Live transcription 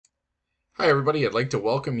Hi, everybody. I'd like to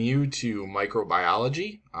welcome you to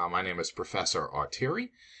Microbiology. My name is Professor Autieri,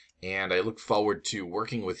 and I look forward to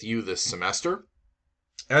working with you this semester.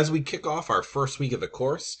 As we kick off our first week of the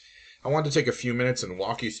course, I want to take a few minutes and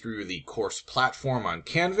walk you through the course platform on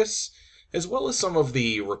Canvas, as well as some of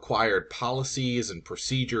the required policies and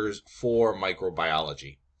procedures for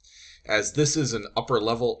microbiology. As this is an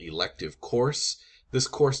upper-level elective course, this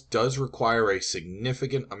course does require a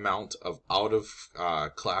significant amount of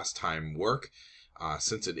out-of-class time work.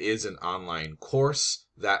 Since it is an online course,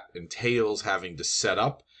 that entails having to set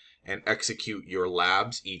up and execute your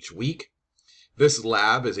labs each week. This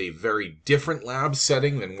lab is a very different lab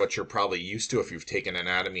setting than what you're probably used to if you've taken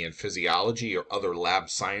anatomy and physiology or other lab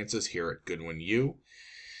sciences here at Goodwin U.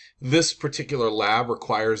 This particular lab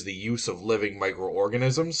requires the use of living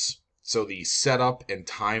microorganisms, so the setup and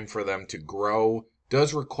time for them to grow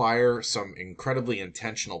does require some incredibly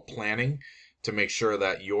intentional planning to make sure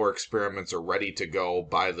that your experiments are ready to go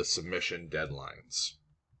by the submission deadlines.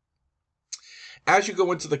 As you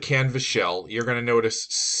go into the Canvas shell, you're going to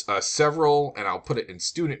notice several, and I'll put it in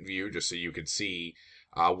student view just so you can see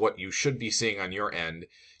what you should be seeing on your end.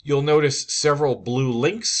 You'll notice several blue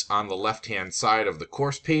links on the left-hand side of the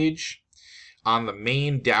course page. On the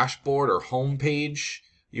main dashboard or home page,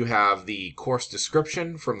 you have the course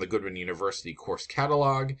description from the Goodwin University course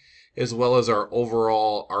catalog, as well as our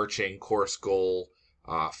overall arching course goal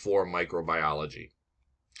for microbiology.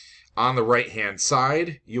 On the right-hand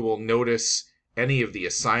side, you will notice any of the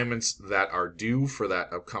assignments that are due for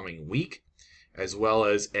that upcoming week, as well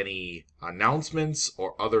as any announcements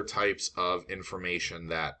or other types of information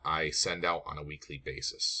that I send out on a weekly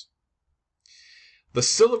basis. The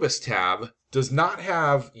syllabus tab does not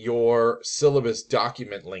have your syllabus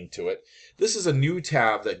document link to it. This is a new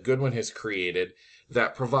tab that Goodwin has created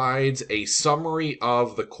that provides a summary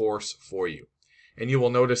of the course for you. And you will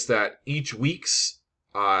notice that each week's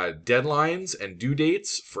deadlines and due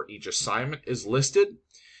dates for each assignment is listed,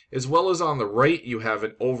 as well as on the right you have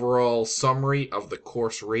an overall summary of the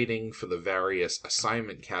course rating for the various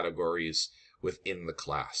assignment categories within the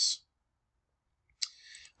class.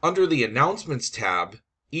 Under the Announcements tab,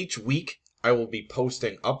 each week I will be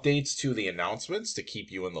posting updates to the announcements to keep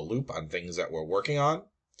you in the loop on things that we're working on.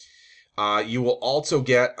 You will also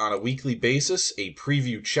get, on a weekly basis, a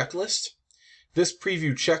preview checklist. This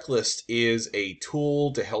preview checklist is a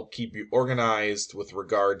tool to help keep you organized with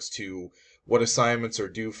regards to what assignments are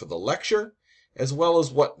due for the lecture, as well as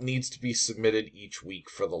what needs to be submitted each week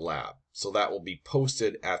for the lab. So that will be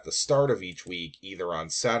posted at the start of each week, either on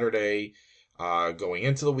Saturday, going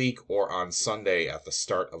into the week, or on Sunday at the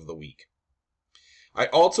start of the week. I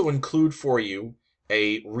also include for you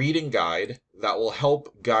a reading guide that will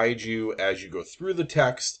help guide you as you go through the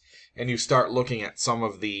text and you start looking at some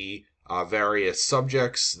of the various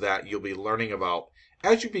subjects that you'll be learning about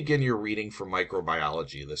as you begin your reading for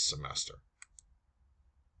microbiology this semester.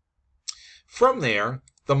 From there,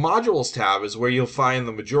 the Modules tab is where you'll find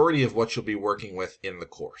the majority of what you'll be working with in the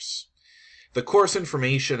course. The course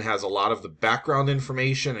information has a lot of the background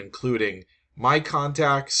information, including my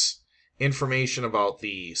contacts, information about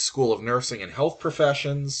the School of Nursing and Health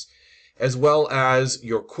Professions, as well as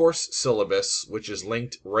your course syllabus, which is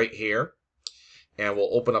linked right here. And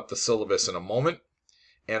we'll open up the syllabus in a moment.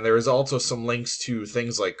 And there is also some links to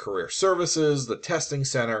things like Career Services, the Testing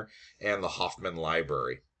Center, and the Hoffman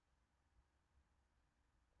Library.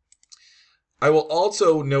 I will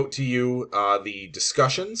also note to you the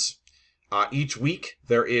discussions. Each week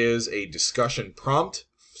there is a discussion prompt.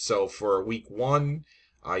 So for week 1,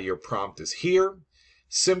 your prompt is here.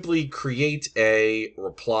 Simply create a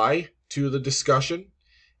reply to the discussion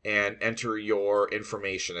and enter your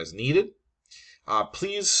information as needed.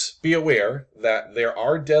 Please be aware that there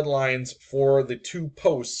are deadlines for the 2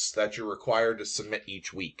 posts that you're required to submit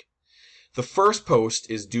each week. The first post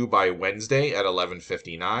is due by Wednesday at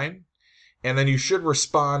 11:59, and then you should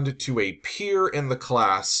respond to a peer in the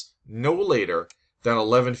class no later than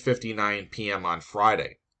 11:59 p.m. on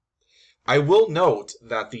Friday. I will note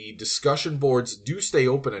that the discussion boards do stay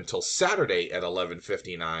open until Saturday at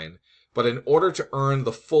 11:59, but in order to earn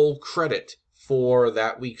the full credit for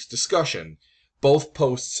that week's discussion, both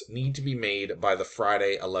posts need to be made by the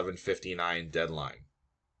Friday 11:59 deadline.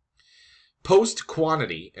 Post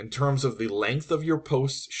quantity, in terms of the length of your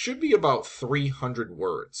posts, should be about 300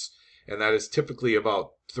 words, and that is typically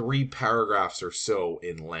about 3 paragraphs or so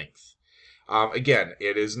in length. Again,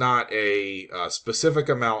 it is not a specific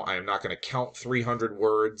amount. I am not going to count 300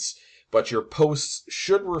 words, but your posts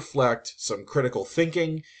should reflect some critical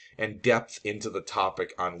thinking and depth into the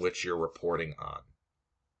topic on which you're reporting on.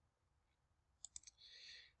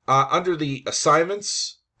 Under the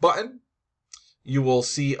Assignments button, you will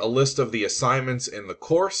see a list of the assignments in the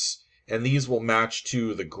course, and these will match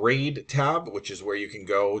to the grade tab, which is where you can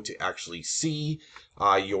go to actually see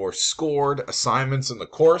your scored assignments in the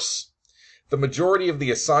course. The majority of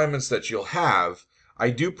the assignments that you'll have, I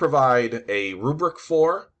do provide a rubric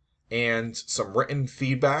for and some written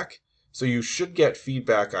feedback. So you should get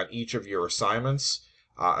feedback on each of your assignments,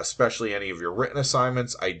 especially any of your written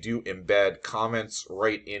assignments. I do embed comments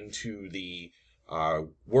right into the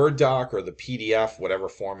Word doc or the PDF, whatever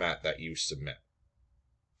format that you submit.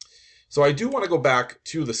 So I do want to go back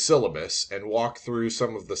to the syllabus and walk through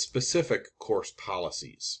some of the specific course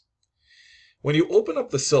policies. When you open up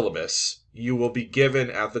the syllabus, you will be given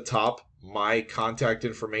at the top my contact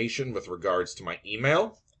information with regards to my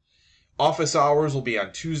email. Office hours will be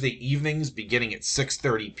on Tuesday evenings beginning at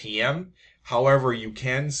 6:30 p.m. However, you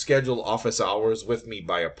can schedule office hours with me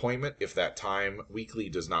by appointment if that time weekly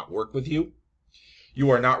does not work with you. You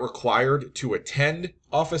are not required to attend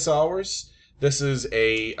office hours. This is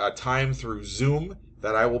a time through Zoom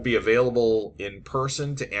that I will be available in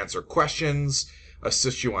person to answer questions,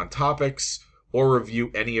 assist you on topics, or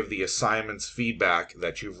review any of the assignments feedback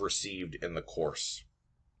that you've received in the course.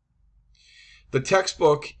 The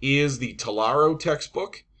textbook is the Talaro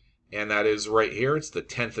textbook, and that is right here. It's the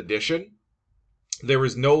 10th edition. There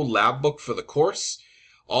is no lab book for the course.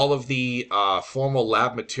 All of the formal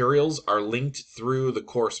lab materials are linked through the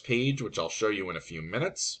course page, which I'll show you in a few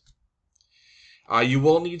minutes. You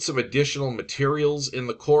will need some additional materials in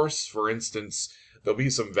the course. For instance, there'll be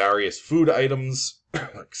some various food items,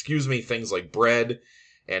 things like bread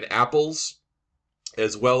and apples,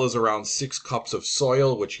 as well as around 6 cups of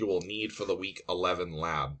soil, which you will need for the week 11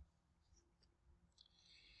 lab.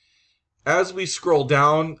 As we scroll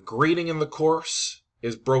down, grading in the course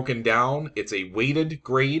is broken down. It's a weighted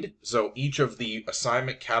grade, so each of the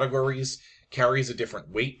assignment categories carries a different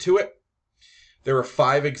weight to it. There are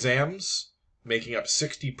 5 exams, making up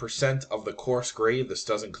 60% of the course grade. This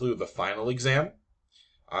does include the final exam,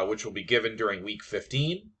 which will be given during week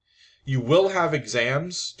 15. You will have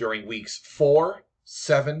exams during weeks 4,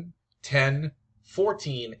 7, 10,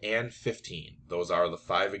 14, and 15. Those are the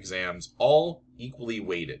 5 exams, all equally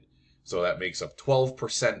weighted. So that makes up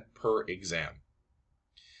 12% per exam.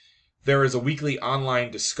 There is a weekly online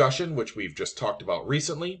discussion, which we've just talked about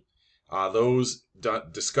recently. Those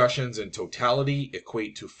discussions in totality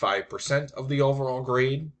equate to 5% of the overall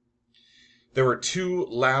grade. There are 2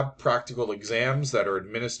 lab practical exams that are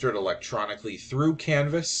administered electronically through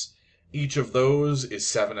Canvas. Each of those is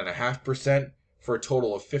 7.5% for a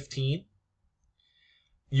total of 15.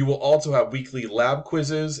 You will also have weekly lab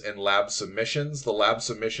quizzes and lab submissions. The lab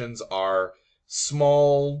submissions are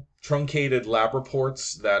small, truncated lab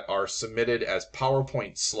reports that are submitted as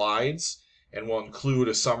PowerPoint slides and will include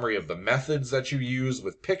a summary of the methods that you use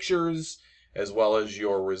with pictures, as well as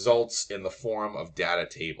your results in the form of data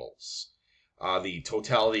tables. The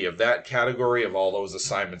totality of that category of all those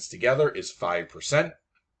assignments together is 5%.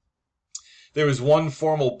 There is 1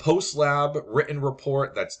 formal post-lab written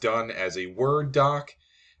report that's done as a Word doc.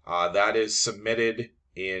 That is submitted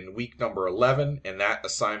in week number 11, and that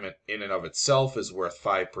assignment in and of itself is worth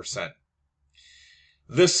 5%.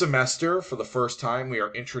 This semester, for the first time, we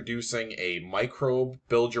are introducing a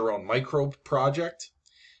build your own microbe project.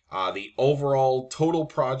 The overall total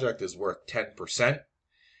project is worth 10%.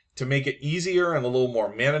 To make it easier and a little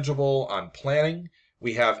more manageable on planning,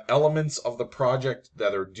 we have elements of the project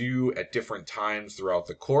that are due at different times throughout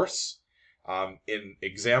the course. In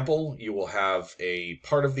example, you will have a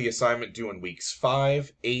part of the assignment due in weeks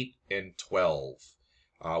 5, 8, and 12.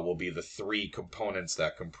 Will be the 3 components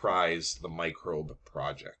that comprise the microbe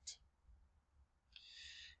project.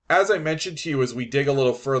 As I mentioned to you, as we dig a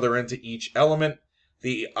little further into each element,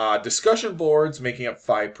 the discussion boards making up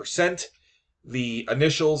 5%. The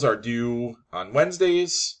initials are due on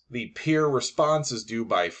Wednesdays. The peer response is due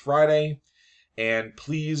by Friday. And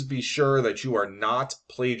please be sure that you are not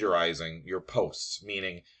plagiarizing your posts,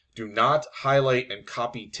 meaning do not highlight and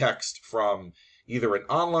copy text from either an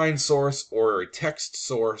online source or a text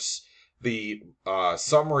source. The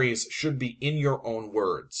summaries should be in your own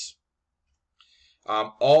words.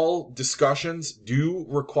 All discussions do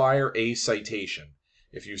require a citation.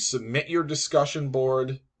 If you submit your discussion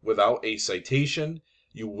board without a citation,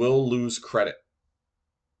 you will lose credit.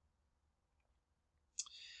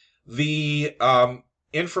 The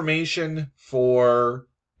information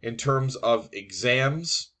in terms of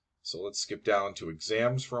exams, so let's skip down to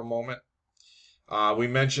exams for a moment. We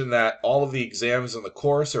mentioned that all of the exams in the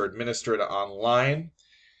course are administered online.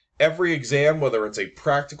 Every exam, whether it's a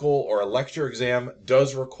practical or a lecture exam,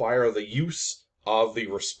 does require the use of the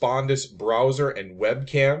Respondus browser and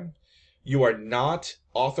webcam. You are not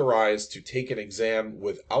authorized to take an exam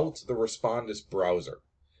without the Respondus browser.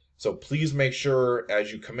 So please make sure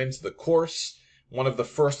as you come into the course, one of the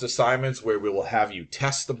first assignments where we will have you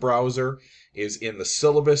test the browser is in the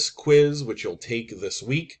syllabus quiz, which you'll take this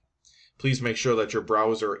week. Please make sure that your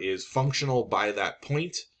browser is functional by that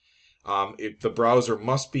point. The browser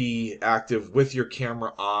must be active with your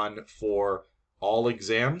camera on for all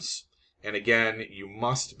exams. And again, you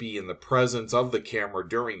must be in the presence of the camera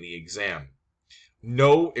during the exam.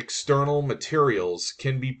 No external materials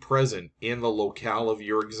can be present in the locale of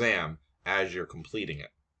your exam as you're completing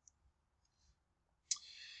it.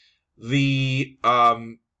 The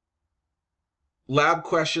lab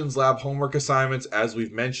questions, lab homework assignments, as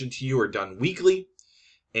we've mentioned to you, are done weekly.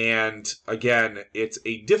 And again, it's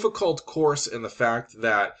a difficult course in the fact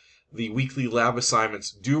that the weekly lab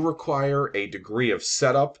assignments do require a degree of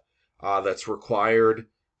setup that's required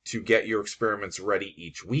to get your experiments ready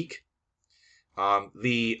each week.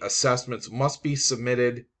 The assessments must be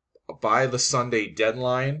submitted by the Sunday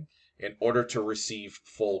deadline in order to receive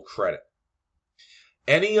full credit.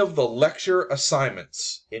 Any of the lecture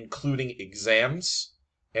assignments, including exams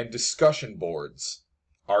and discussion boards,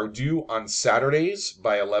 are due on Saturdays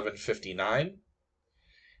by 11:59.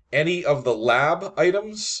 Any of the lab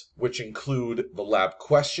items, which include the lab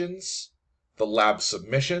questions, the lab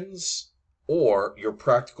submissions, or your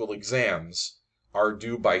practical exams, are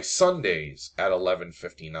due by Sundays at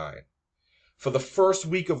 11:59. For the first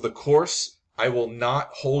week of the course, I will not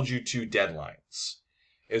hold you to deadlines.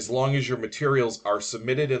 As long as your materials are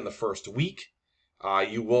submitted in the first week,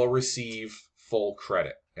 you will receive full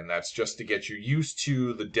credit. And that's just to get you used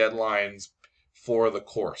to the deadlines for the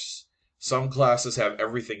course. Some classes have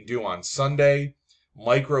everything due on Sunday.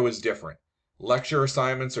 Micro is different. Lecture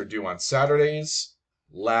assignments are due on Saturdays.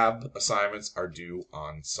 Lab assignments are due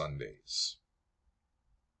on Sundays.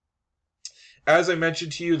 As I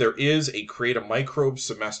mentioned to you, there is a Create a Microbe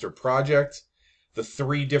semester project. The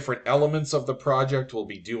 3 different elements of the project will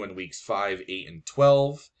be due in weeks 5, 8, and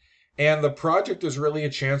 12. And the project is really a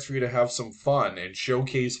chance for you to have some fun and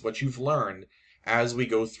showcase what you've learned as we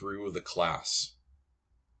go through the class.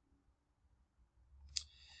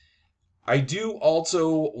 I do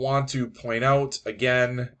also want to point out,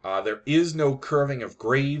 again, there is no curving of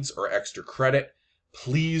grades or extra credit.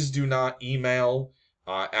 Please do not email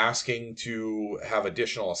asking to have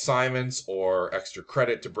additional assignments or extra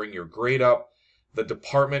credit to bring your grade up. The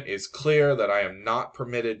department is clear that I am not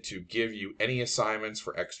permitted to give you any assignments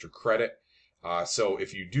for extra credit. So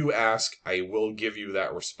if you do ask, I will give you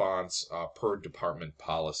that response per department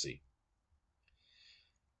policy.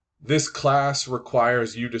 This class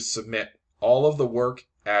requires you to submit all of the work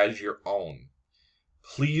as your own.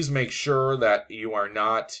 Please make sure that you are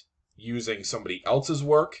not using somebody else's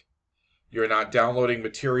work. You're not downloading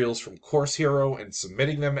materials from Course Hero and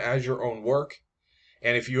submitting them as your own work.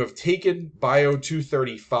 And if you have taken Bio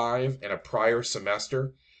 235 in a prior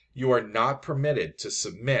semester, you are not permitted to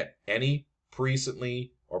submit any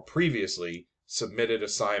recently or previously submitted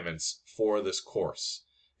assignments for this course.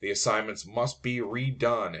 The assignments must be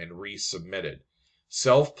redone and resubmitted.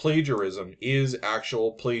 Self-plagiarism is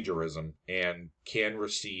actual plagiarism and can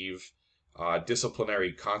receive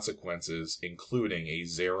disciplinary consequences, including a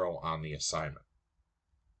 0 on the assignment.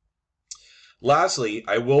 Lastly,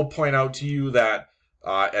 I will point out to you that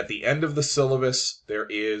at the end of the syllabus, there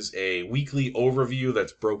is a weekly overview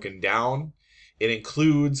that's broken down. It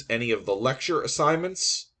includes any of the lecture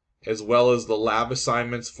assignments as well as the lab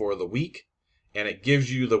assignments for the week, and it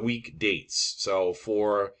gives you the week dates. So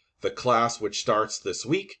for the class which starts this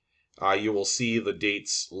week, you will see the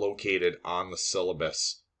dates located on the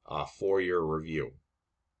syllabus for your review.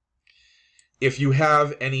 If you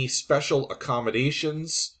have any special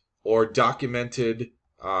accommodations or documented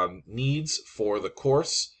needs for the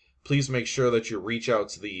course, please make sure that you reach out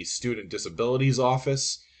to the Student Disabilities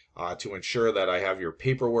Office to ensure that I have your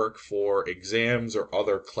paperwork for exams or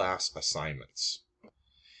other class assignments.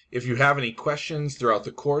 If you have any questions throughout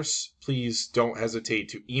the course, please don't hesitate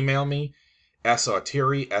to email me,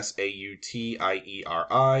 sautieri, SAUTIERI,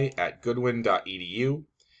 @goodwin.edu.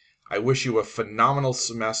 I wish you a phenomenal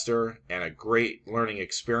semester and a great learning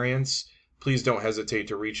experience. Please don't hesitate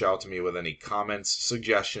to reach out to me with any comments,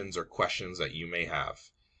 suggestions, or questions that you may have.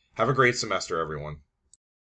 Have a great semester, everyone.